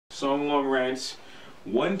song long rants,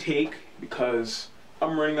 one take, because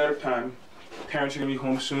I'm running out of time. Parents are gonna be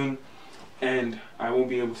home soon, and I won't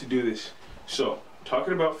be able to do this. So,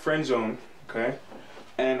 talking about friend zone, okay?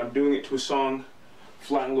 And I'm doing it to a song,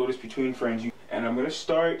 Flying Lotus Between Friends. And I'm gonna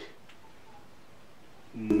start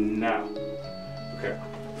now. Okay.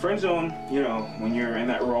 Friend zone, you know, when you're in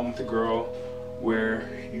that realm with a girl where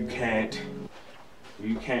you can't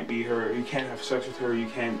be her, you can't have sex with her, you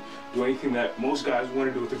can't do anything that most guys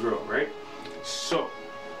want to do with a girl, right? So,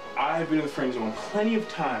 I've been in the friend zone plenty of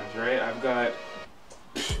times, right? I've got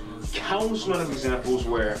countless amount of examples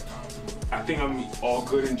where I think I'm all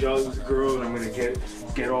good and jolly with a girl and I'm gonna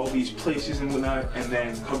get all these places and whatnot, and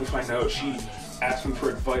then come to find out she asked me for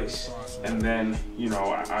advice, and then, you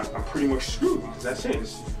know, I'm pretty much screwed, because that's it.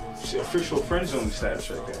 It's official friend zone status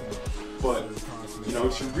right there. But, you know,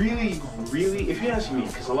 it's really, if you ask me,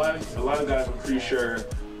 because a lot of guys, I'm pretty sure,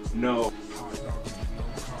 know.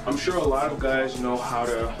 I'm sure a lot of guys know how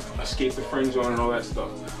to escape the friend zone and all that stuff.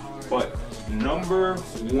 But number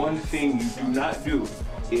one thing you do not do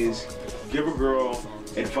is give a girl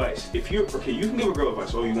advice. If you're, okay, you can give a girl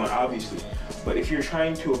advice all you want, obviously. But if you're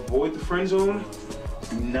trying to avoid the friend zone,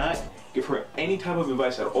 do not give her any type of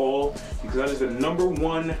advice at all, because that is the number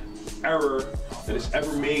one error that is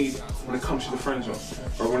ever made when it comes to the friend zone,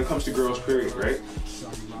 or when it comes to girls, period, right?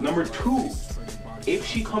 Number two, if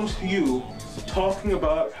she comes to you talking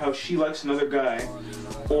about how she likes another guy,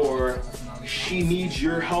 or she needs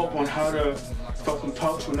your help on how to fucking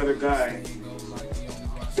talk to another guy,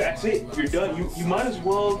 that's it. You're done. You might as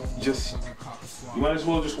well just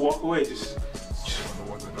walk away. Just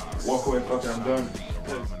walk away. Fuck it, I'm done.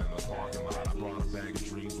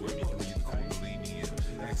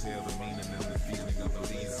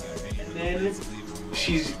 And then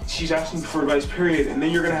she's asking for advice, period, and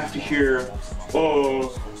then you're gonna have to hear, oh,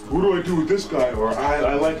 what do I do with this guy? Or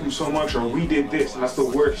I like him so much, or we did this, and that's the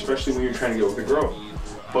worst, especially when you're trying to get with a girl.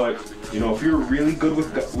 But, you know, if you're really good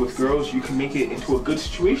with girls, you can make it into a good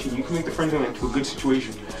situation. You can make the friend zone into a good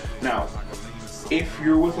situation. Now, if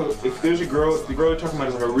there's a girl, if the girl you're talking about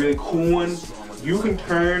is like a really cool one, you can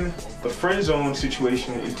turn the friend zone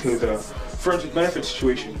situation into the friends with benefits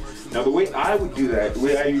situation. Now, the way I would do that, the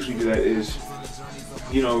way I usually do that is,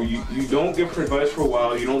 you know, you don't give her advice for a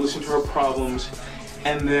while, you don't listen to her problems,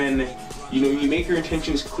 and then, you know, you make your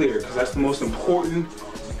intentions clear, because that's the most important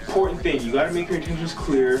thing. You gotta make your intentions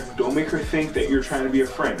clear. Don't make her think that you're trying to be a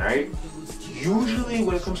friend, right? Usually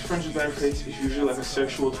when it comes to friends with benefits, it's usually like a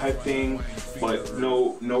sexual type thing, but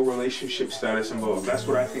no relationship status involved. That's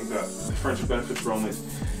what I think the friends with benefits realm is.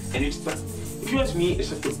 And it's like, if you ask me,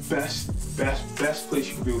 it's like the best place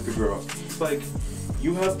you can be with a girl. It's like,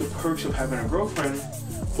 you have the perks of having a girlfriend,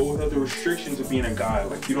 but without the restrictions of being a guy.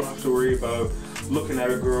 Like, you don't have to worry about looking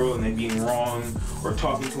at a girl and then being wrong, or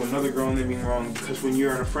talking to another girl and then being wrong, because when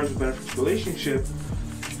you're in a friends with benefits relationship,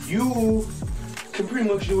 you can pretty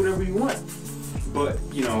much do whatever you want. But,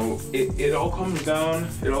 you know, it all comes down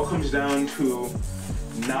to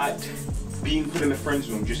not being put in the friend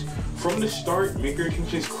zone. Just from the start, make your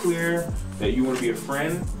intentions clear that you want to be a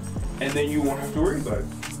friend, and then you won't have to worry about it.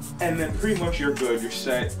 And then pretty much you're good, you're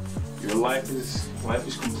set, your life is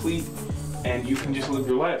complete, and you can just live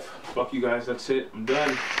your life. Fuck you guys, that's it, I'm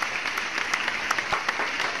done.